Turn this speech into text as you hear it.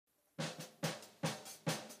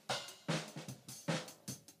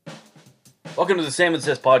Welcome to the Salmon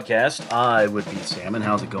Says podcast. I would be Salmon.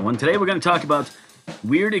 How's it going? Today we're going to talk about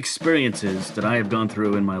weird experiences that I have gone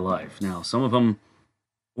through in my life. Now, some of them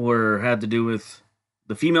had to do with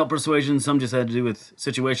the female persuasion, some just had to do with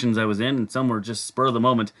situations I was in, and some were just spur of the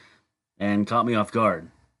moment and caught me off guard.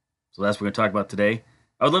 So that's what we're going to talk about today.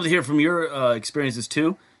 I would love to hear from your experiences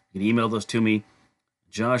too. You can email those to me,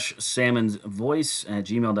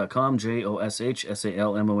 joshsalmonsvoice@gmail.com,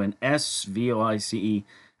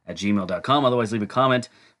 joshsalmonsvoice@gmail.com. Otherwise, leave a comment,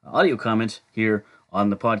 audio comment here on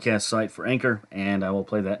the podcast site for Anchor, and I will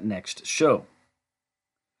play that next show.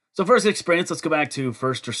 So first experience, let's go back to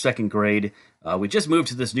first or second grade. We just moved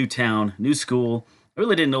to this new town, new school. I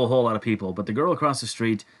really didn't know a whole lot of people, but the girl across the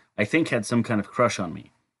street, I think, had some kind of crush on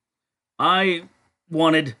me. I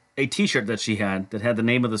wanted a t-shirt that she had that had the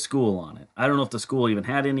name of the school on it. I don't know if the school even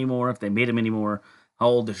had anymore, if they made them anymore, how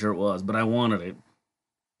old the shirt was, but I wanted it.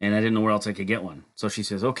 And I didn't know where else I could get one. So she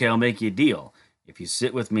says, okay, I'll make you a deal. If you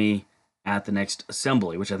sit with me at the next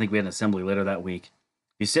assembly, which I think we had an assembly later that week.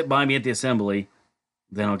 If you sit by me at the assembly,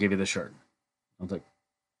 then I'll give you the shirt. I was like,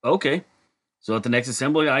 okay. So at the next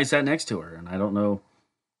assembly, I sat next to her. And I don't know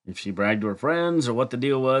if she bragged to her friends or what the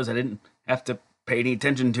deal was. I didn't have to pay any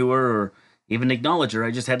attention to her or even acknowledge her. I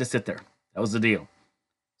just had to sit there. That was the deal.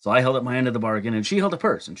 So I held up my end of the bargain, and she held a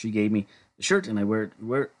purse, and she gave me the shirt, and I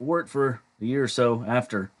wore it for a year or so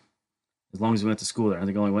after, as long as we went to school there. I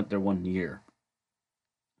think I only went there 1 year.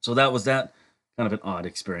 So that was that kind of an odd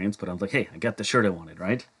experience, but I was like, hey, I got the shirt I wanted,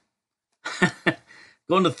 right?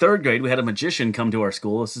 Going to third grade, we had a magician come to our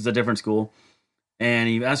school. This is a different school. And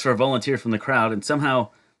he asked for a volunteer from the crowd, and somehow,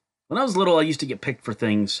 when I was little, I used to get picked for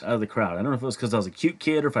things out of the crowd. I don't know if it was because I was a cute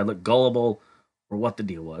kid or if I looked gullible or what the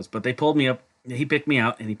deal was, but they pulled me up. He picked me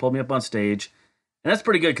out, and he pulled me up on stage. And that's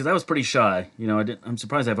pretty good because I was pretty shy. You know, I'm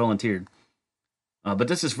surprised I volunteered. But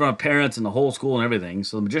this is from parents and the whole school and everything.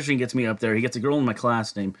 So the magician gets me up there. He gets a girl in my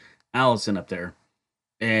class named Allison up there.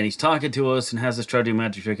 And he's talking to us and has us try to do a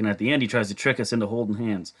magic trick. And at the end, he tries to trick us into holding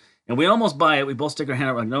hands. And we almost buy it. We both stick our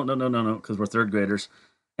hand out like, no, because we're third graders.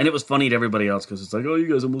 And it was funny to everybody else because it's like, oh, you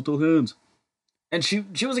guys almost hold hands. And she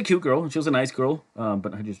was a cute girl. She was a nice girl.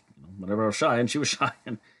 But I just, whatever, I was shy. And she was shy.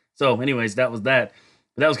 And so anyways, that was that.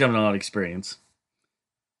 But that was kind of an odd experience.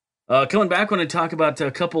 Coming back when I talk about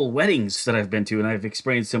a couple weddings that I've been to, and I've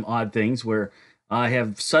experienced some odd things where I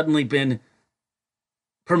have suddenly been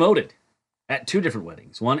promoted at two different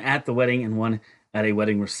weddings. One at the wedding and one at a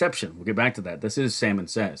wedding reception. We'll get back to that. This is Salmon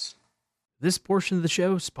Says. This portion of the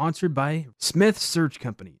show is sponsored by Smith Search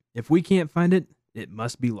Company. If we can't find it, it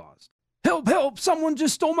must be lost. Help, help, someone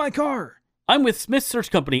just stole my car. I'm with Smith Search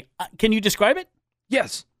Company. Can you describe it?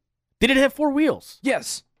 Yes. Did it have 4 wheels?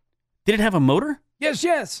 Yes. Did it have a motor?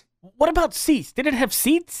 Yes. What about seats? Did it have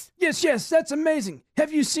seats? Yes, that's amazing.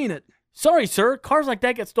 Have you seen it? Sorry, sir. Cars like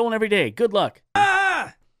that get stolen every day. Good luck.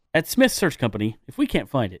 Ah! At Smith Search Company, if we can't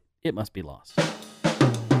find it, it must be lost.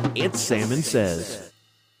 It's Salmon Says.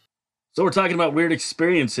 So we're talking about weird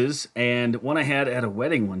experiences, and one I had at a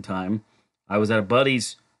wedding one time. I was at a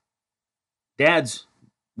buddy's dad's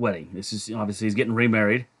wedding. This is obviously he's getting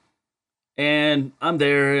remarried, and I'm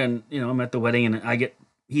there, and I'm at the wedding, and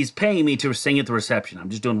he's paying me to sing at the reception. I'm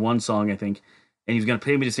just doing one song, I think, and he's going to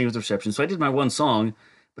pay me to sing at the reception. So I did my one song,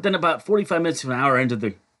 but then about 45 minutes to an hour into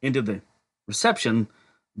the reception,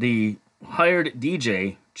 the hired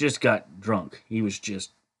DJ just got drunk. He was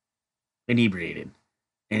just inebriated,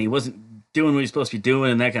 and he wasn't doing what he was supposed to be doing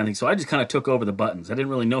and that kind of thing. So I just kind of took over the buttons. I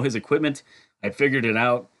didn't really know his equipment. I figured it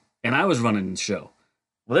out, and I was running the show.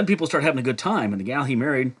 Well, then people started having a good time, and the gal he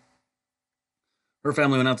married, her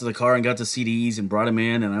family went out to the car and got the CDs and brought them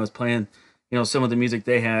in, and I was playing, some of the music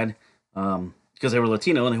they had, because they were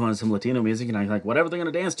Latino and they wanted some Latino music, and I was like, whatever they're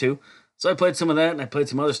going to dance to. So I played some of that, and I played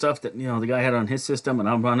some other stuff that, the guy had on his system, and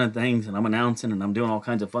I'm running things, and I'm announcing, and I'm doing all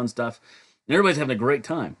kinds of fun stuff, and everybody's having a great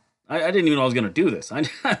time. I didn't even know I was going to do this. I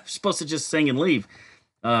was supposed to just sing and leave,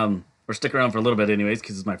 or stick around for a little bit anyways,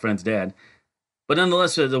 because it's my friend's dad. But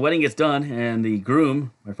nonetheless, the wedding gets done, and the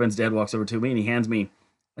groom, my friend's dad, walks over to me, and he hands me,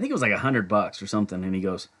 I think it was like $100 or something, and he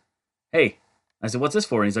goes, hey. I said, what's this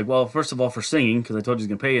for? And he's like, well, first of all, for singing, because I told you he's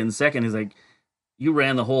going to pay you, and second, he's like, you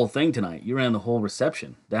ran the whole thing tonight. You ran the whole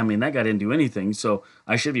reception. I mean, that guy didn't do anything, so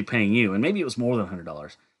I should be paying you. And maybe it was more than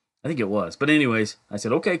 $100. I think it was. But anyways, I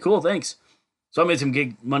said, okay, cool, thanks. So I made some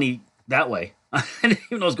gig money that way. I didn't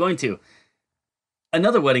even know I was going to.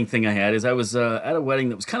 Another wedding thing I had is I was at a wedding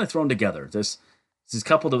that was kind of thrown together. This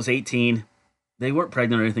couple that was 18. They weren't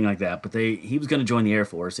pregnant or anything like that, but he was going to join the Air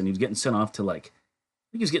Force, and he was getting sent off to I think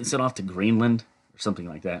he was getting sent off to Greenland or something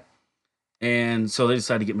like that. And so they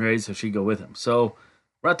decided to get married, so she'd go with him. So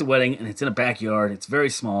we're at the wedding, and it's in a backyard. It's very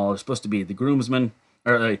small. There's supposed to be the groomsmen,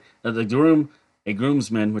 or the groom, a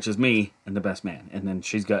groomsman, which is me, and the best man. And then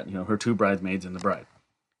she's got, her 2 bridesmaids and the bride.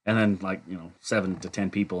 And then 7 to 10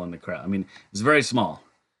 people in the crowd. I mean, it's very small.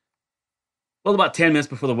 Well, about 10 minutes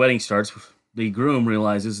before the wedding starts, the groom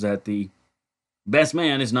realizes that the best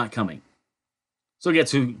man is not coming. So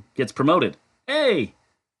guess who gets promoted? Hey,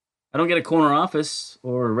 I don't get a corner office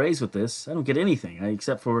or a raise with this. I don't get anything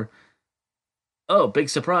except for, big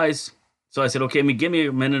surprise. So I said, okay, give me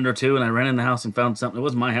a minute or two. And I ran in the house and found something. It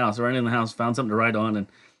wasn't my house. I ran in the house, found something to write on and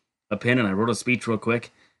a pen, and I wrote a speech real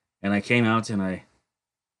quick. And I came out and I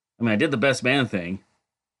did the best man thing.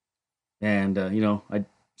 And, I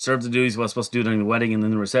served the duties I was supposed to do during the wedding. And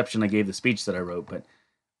then the reception, I gave the speech that I wrote. But,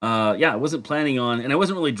 I wasn't planning on, and I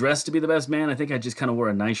wasn't really dressed to be the best man. I think I just kind of wore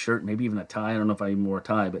a nice shirt, maybe even a tie. I don't know if I even wore a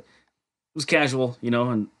tie, but it was casual,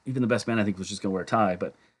 and even the best man, I think, was just going to wear a tie.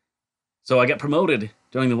 But so I got promoted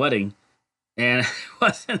during the wedding, and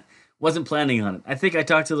wasn't planning on it. I think I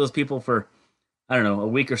talked to those people for, I don't know, a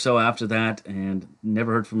week or so after that, and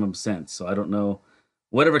never heard from them since. So I don't know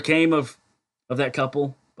whatever came of that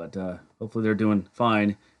couple, but hopefully they're doing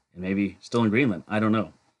fine, and maybe still in Greenland. I don't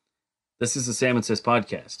know. This is the Salmon Says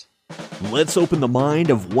podcast. Let's open the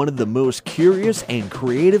mind of one of the most curious and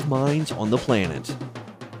creative minds on the planet.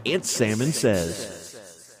 It's Salmon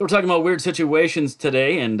Says. We're talking about weird situations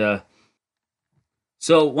today, and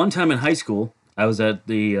so one time in high school, I was at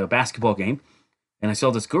the basketball game, and I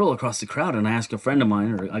saw this girl across the crowd, and I asked a friend of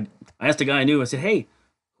mine, or I asked a guy I knew, I said, hey,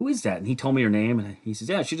 who is that? And he told me her name, and he says,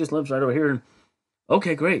 yeah, she just lives right over here. And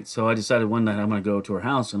okay, great. So I decided one night I'm going to go to her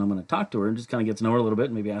house, and I'm going to talk to her and just kind of get to know her a little bit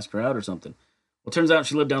and maybe ask her out or something. Well, it turns out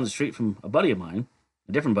she lived down the street from a buddy of mine,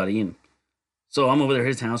 a different buddy, and so I'm over there at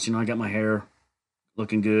his house, I got my hair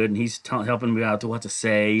looking good, and he's helping me out to what to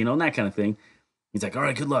say, and that kind of thing. He's like, all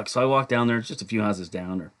right, good luck. So I walk down there. It's just a few houses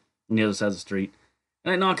down or on the other side of the street.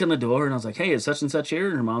 And I knock on the door, and I was like, hey, is such and such here?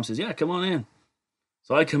 And her mom says, yeah, come on in.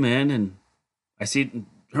 So I come in, and I see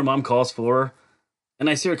her mom calls for her, and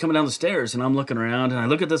I see her coming down the stairs, and I'm looking around, and I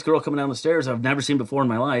look at this girl coming down the stairs I've never seen before in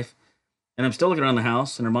my life, and I'm still looking around the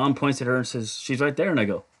house, and her mom points at her and says, she's right there. And I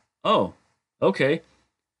go, oh, okay.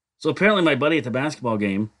 So apparently my buddy at the basketball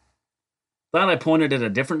game thought I pointed at a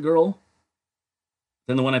different girl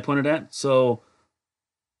than the one I pointed at. So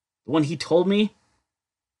the one he told me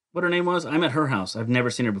what her name was, I'm at her house. I've never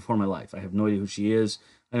seen her before in my life. I have no idea who she is.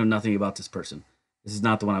 I know nothing about this person. This is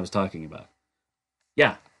not the one I was talking about.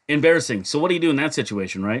 Yeah, embarrassing. So what do you do in that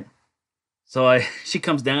situation, right? So she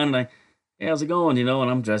comes down, and hey, how's it going? And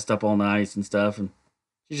I'm dressed up all nice and stuff, and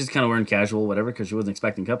she's just kind of wearing casual, whatever, because she wasn't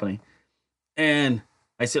expecting company. And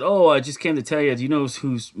I said, oh, I just came to tell you, do you know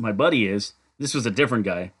who's my buddy is? This was a different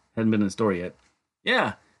guy. Hadn't been in the store yet.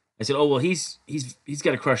 Yeah. I said, oh, well, he's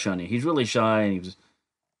got a crush on you. He's really shy, and he was,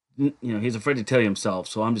 he's afraid to tell you himself,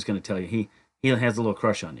 so I'm just going to tell you, he has a little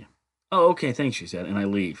crush on you. Oh, okay, thanks, she said, and I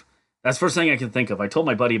leave. That's the first thing I can think of. I told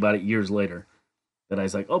my buddy about it years later, that I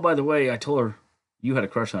was like, oh, by the way, I told her you had a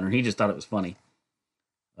crush on her, and he just thought it was funny.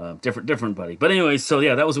 Different buddy. But anyway, so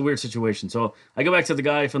yeah, that was a weird situation. So I go back to the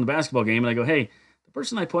guy from the basketball game, and I go, hey, the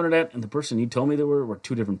person I pointed at and the person you told me they were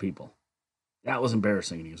two different people. That was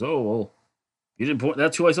embarrassing. And he goes, oh, well, you didn't point,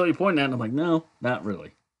 that's who I saw you pointing at. And I'm like, no, not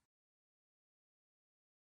really.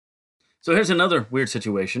 So here's another weird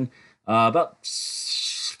situation. About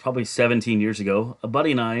probably 17 years ago, a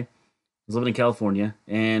buddy and I was living in California,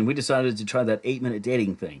 and we decided to try that 8-minute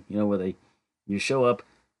dating thing, where you show up,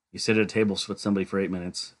 you sit at a table with somebody for 8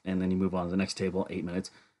 minutes, and then you move on to the next table, 8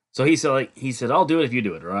 minutes. So he said, I'll do it if you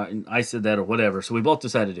do it, or I said that, or whatever. So we both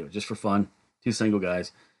decided to do it just for fun, two single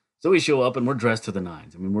guys. So we show up, and we're dressed to the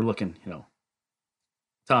nines. I mean, we're looking,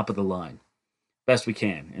 top of the line, best we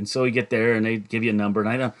can. And so we get there, and they give you a number,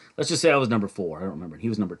 and let's just say I was number 4. I don't remember. He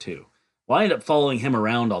was number 2. Well, I ended up following him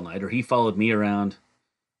around all night, or he followed me around.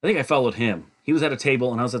 I think I followed him. He was at a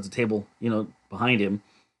table, and I was at the table, behind him.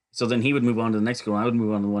 So then he would move on to the next girl, and I would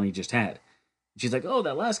move on to the one he just had. She's like, oh,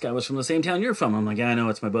 that last guy was from the same town you're from. I'm like, yeah, I know,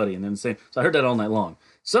 it's my buddy. And then so I heard that all night long.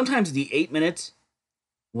 Sometimes the 8 minutes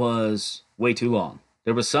was way too long.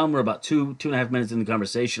 There was some where about 2.5 minutes in the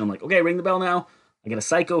conversation, I'm like, okay, ring the bell now. I got a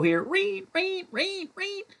psycho here. Read.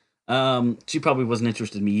 She probably wasn't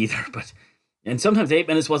interested in me either, and sometimes 8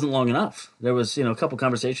 minutes wasn't long enough. There was, a couple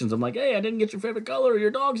conversations. I'm like, hey, I didn't get your favorite color or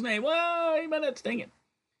your dog's name. Well, 8 minutes, dang it.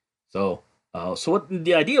 So what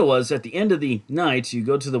the idea was, at the end of the night, you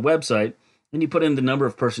go to the website and you put in the number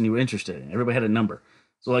of person you were interested in. Everybody had a number.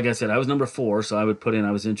 So like I said, I was number 4, so I would put in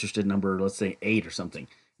I was interested in number, let's say 8 or something.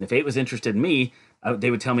 And if 8 was interested in me,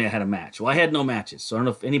 they would tell me I had a match. Well, I had no matches, so I don't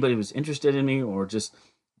know if anybody was interested in me or just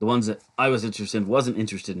the ones that I was interested in wasn't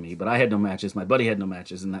interested in me, but I had no matches. My buddy had no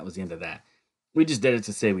matches, and that was the end of that. We just did it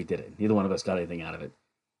to say we did it. Neither one of us got anything out of it.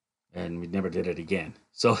 And we never did it again.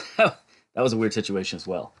 So that was a weird situation as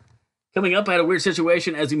well. Coming up, I had a weird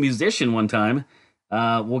situation as a musician one time.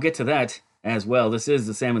 We'll get to that as well. This is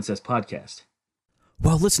the Salmon Says podcast.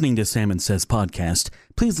 While listening to Salmon Says podcast,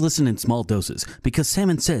 please listen in small doses because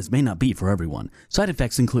Salmon Says may not be for everyone. Side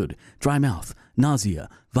effects include dry mouth, nausea,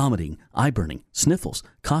 vomiting, eye burning, sniffles,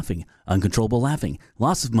 coughing, uncontrollable laughing,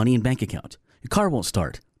 loss of money in bank account. Your car won't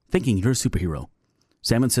start, thinking you're a superhero.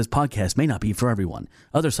 Salmon Says podcast may not be for everyone.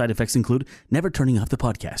 Other side effects include never turning off the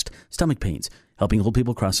podcast, stomach pains, helping old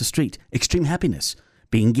people cross the street, extreme happiness,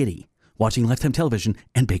 being giddy, watching Lifetime television,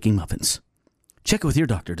 and baking muffins. Check it with your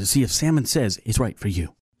doctor to see if Salmon Says is right for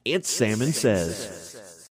you. It's Salmon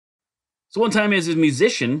Says. So one time as a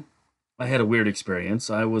musician, I had a weird experience.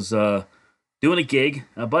 I was doing a gig.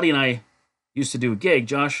 A buddy and I used to do a gig.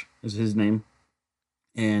 Josh is his name.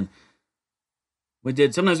 And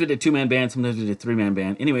sometimes we did 2-man band, sometimes we did 3-man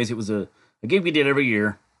band. Anyways, it was a gig we did every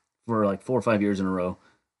year for like 4 or 5 years in a row.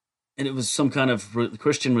 And it was some kind of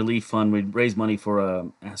Christian relief fund. We'd raise money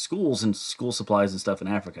for schools and school supplies and stuff in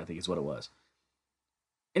Africa, I think is what it was.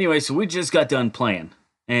 Anyway, so we just got done playing.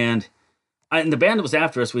 And the band that was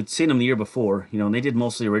after us, we'd seen them the year before, and they did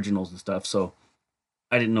mostly originals and stuff. So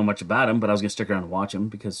I didn't know much about them, but I was going to stick around and watch them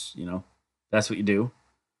because, that's what you do.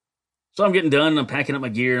 So I'm getting done, I'm packing up my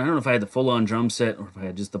gear. I don't know if I had the full-on drum set or if I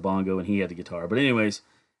had just the bongo and he had the guitar. But anyways,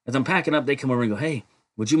 as I'm packing up, they come over and go, "Hey,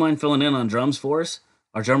 would you mind filling in on drums for us?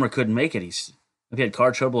 Our drummer couldn't make it. If he had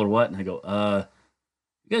car trouble or what?" And I go,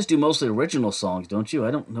 "You guys do mostly original songs, don't you?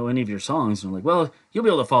 I don't know any of your songs." And I'm like, "Well, you'll be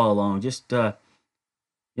able to follow along. Just, so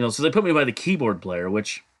they put me by the keyboard player,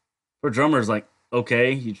 which for drummers, like,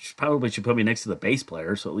 okay, you probably should put me next to the bass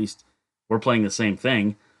player, so at least we're playing the same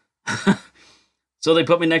thing." So they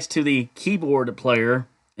put me next to the keyboard player,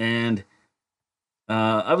 and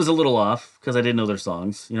I was a little off because I didn't know their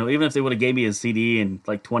songs. Even if they would have gave me a CD in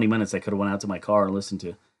like 20 minutes, I could have went out to my car and listened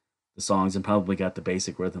to the songs and probably got the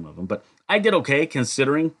basic rhythm of them. But I did okay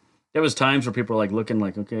considering. There was times where people were like looking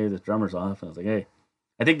like, okay, the drummer's off. And I was like, hey,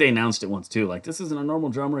 I think they announced it once too. Like, this isn't a normal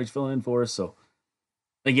drummer. He's filling in for us. So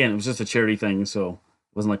again, it was just a charity thing. So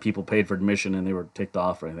it wasn't like people paid for admission and they were ticked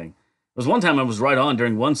off or anything. There was one time I was right on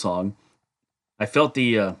during one song. I felt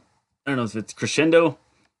the, I don't know if it's crescendo,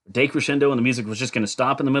 decrescendo, and the music was just going to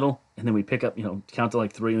stop in the middle. And then we pick up, count to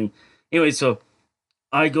like 3. Anyway, so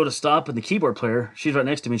I go to stop, and the keyboard player, she's right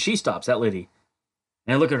next to me, and she stops, that lady.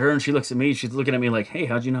 And I look at her, and she looks at me. She's looking at me like, "Hey,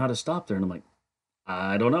 how'd you know how to stop there?" And I'm like,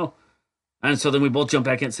 "I don't know." And so then we both jumped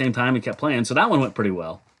back in at the same time and kept playing. So that one went pretty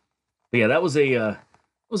well. But yeah, that was a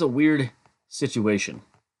weird situation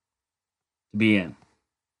to be in.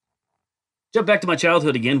 Jump back to my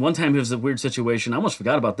childhood again. One time it was a weird situation. I almost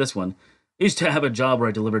forgot about this one. I used to have a job where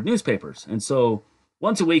I delivered newspapers. And so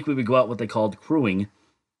once a week we would go out what they called crewing.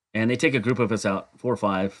 And they take a group of us out, 4 or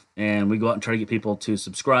 5, and we go out and try to get people to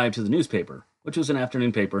subscribe to the newspaper, which was an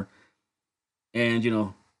afternoon paper. And, if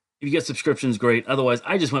you get subscriptions, great. Otherwise,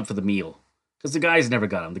 I just went for the meal. Because the guys never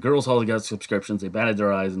got them. The girls all got subscriptions. They batted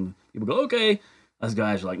their eyes, and people go, "Okay." Us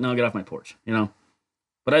guys are like, "No, get off my porch,"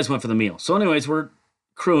 But I just went for the meal. So anyways, we're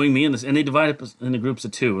crewing, me and this, and they divide us into groups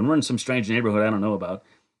of 2. And we're in some strange neighborhood I don't know about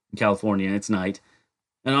in California, and it's night.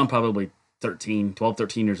 And I'm probably 12,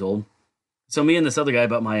 13 years old. So me and this other guy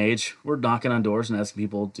about my age, we're knocking on doors and asking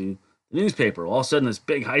people to the newspaper. All of a sudden, this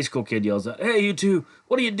big high school kid yells out, "Hey, you two,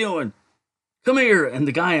 what are you doing? Come here." And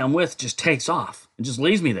the guy I'm with just takes off and just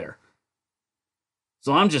leaves me there.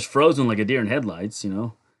 So I'm just frozen like a deer in headlights,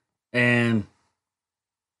 And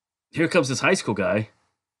here comes this high school guy.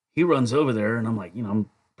 He runs over there, and I'm like, I'm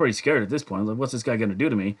pretty scared at this point. I'm like, what's this guy going to do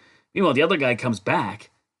to me? Meanwhile, the other guy comes back,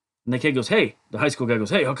 and the kid goes, "Hey," the high school guy goes,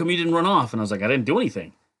 "Hey, how come you didn't run off?" And I was like, "I didn't do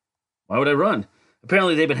anything. Why would I run?"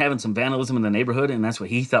 Apparently, they've been having some vandalism in the neighborhood, and that's what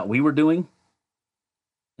he thought we were doing.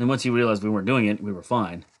 And once he realized we weren't doing it, we were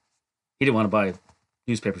fine. He didn't want to buy a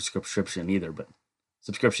newspaper subscription either.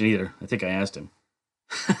 I think I asked him,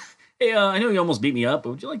 "Hey, I know you almost beat me up, but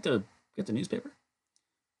would you like to get the newspaper?"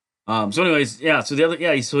 So anyways, yeah, so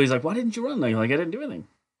so he's like, "Why didn't you run?" Like, I didn't do anything.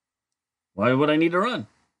 Why would I need to run?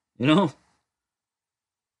 That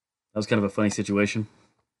was kind of a funny situation.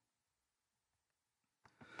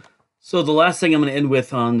 So the last thing I'm going to end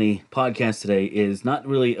with on the podcast today is not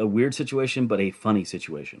really a weird situation, but a funny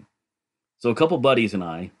situation. So a couple buddies and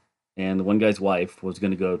I, and the one guy's wife, was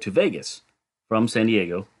going to go to Vegas from San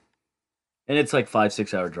Diego. And it's like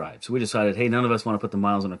 5-6 hour drive. So we decided, hey, none of us want to put the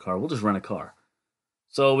miles in a car. We'll just rent a car.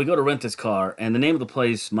 So we go to rent this car, and the name of the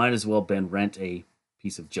place might as well have been Rent a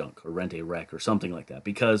Piece of Junk or Rent a Wreck or something like that,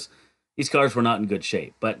 because these cars were not in good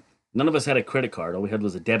shape. But none of us had a credit card. All we had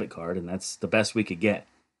was a debit card, and that's the best we could get.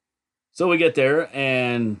 So we get there,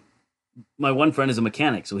 and my one friend is a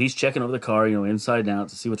mechanic, so he's checking over the car, inside and out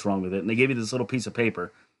to see what's wrong with it. And they give you this little piece of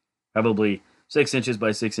paper, probably 6 inches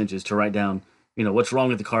by 6 inches, to write down, what's wrong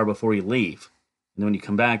with the car before you leave. And then when you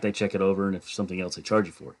come back, they check it over, and if something else, they charge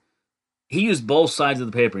you for it. He used both sides of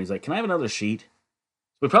the paper. He's like, "Can I have another sheet?"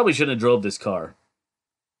 We probably shouldn't have drove this car.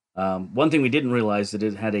 One thing we didn't realize that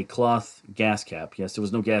it had a cloth gas cap. Yes, there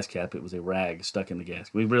was no gas cap. It was a rag stuck in the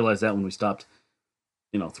gas. We realized that when we stopped,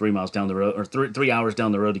 3 miles down the road, or 3 hours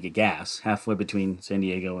down the road to get gas, halfway between San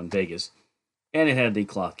Diego and Vegas. And it had the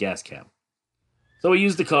cloth gas cap. So we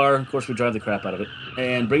used the car. Of course, we drive the crap out of it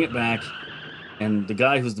and bring it back. And the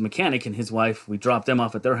guy who's the mechanic and his wife, we dropped them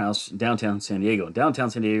off at their house in downtown San Diego. And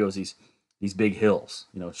downtown San Diego is these big hills.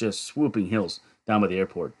 It's just swooping hills down by the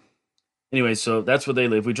airport. Anyway, so that's where they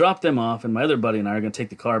live. We dropped them off, and my other buddy and I are going to take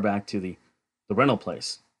the car back to the rental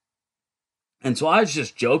place. And so I was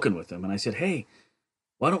just joking with him, and I said, "Hey,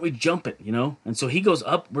 why don't we jump it, And so he goes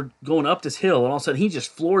up, we're going up this hill, and all of a sudden he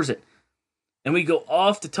just floors it. And we go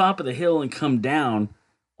off the top of the hill and come down,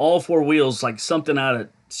 all four wheels, like something out of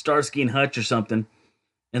Starsky and Hutch or something,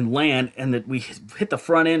 and land, and that we hit the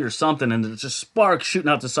front end or something, and there's just sparks shooting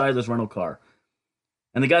out the side of this rental car.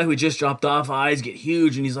 And the guy who we just dropped off, eyes get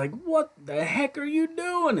huge, and he's like, "What the heck are you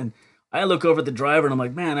doing?" And I look over at the driver, and I'm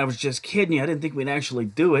like, "Man, I was just kidding you. I didn't think we'd actually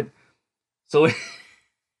do it." So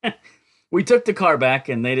we took the car back,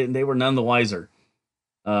 and they were none the wiser.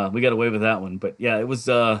 We got away with that one. But yeah, it was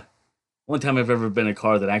one time I've ever been in a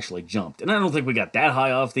car that actually jumped. And I don't think we got that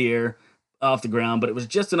high off the ground, but it was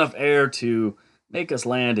just enough air to make us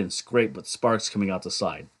land and scrape with sparks coming out the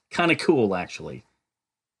side. Kind of cool, actually.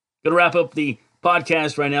 Gonna wrap up the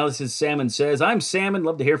podcast right now. This is Salmon Says. I'm Salmon.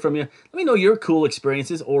 Love to hear from you. Let me know your cool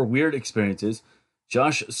experiences or weird experiences.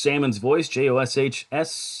 Josh Salmon's Voice,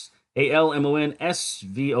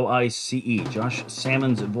 JoshSalmonsvoice, Josh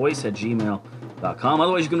Salmon's Voice at gmail.com.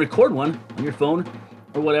 Otherwise, you can record one on your phone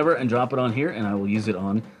or whatever and drop it on here, and I will use it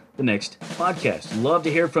on the next podcast. Love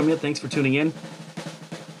to hear from you. Thanks for tuning in.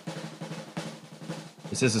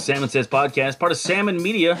 This is the Salmon Says podcast, part of Salmon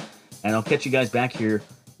Media, and I'll catch you guys back here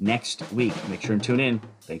next week. Make sure and tune in.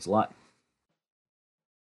 Thanks a lot.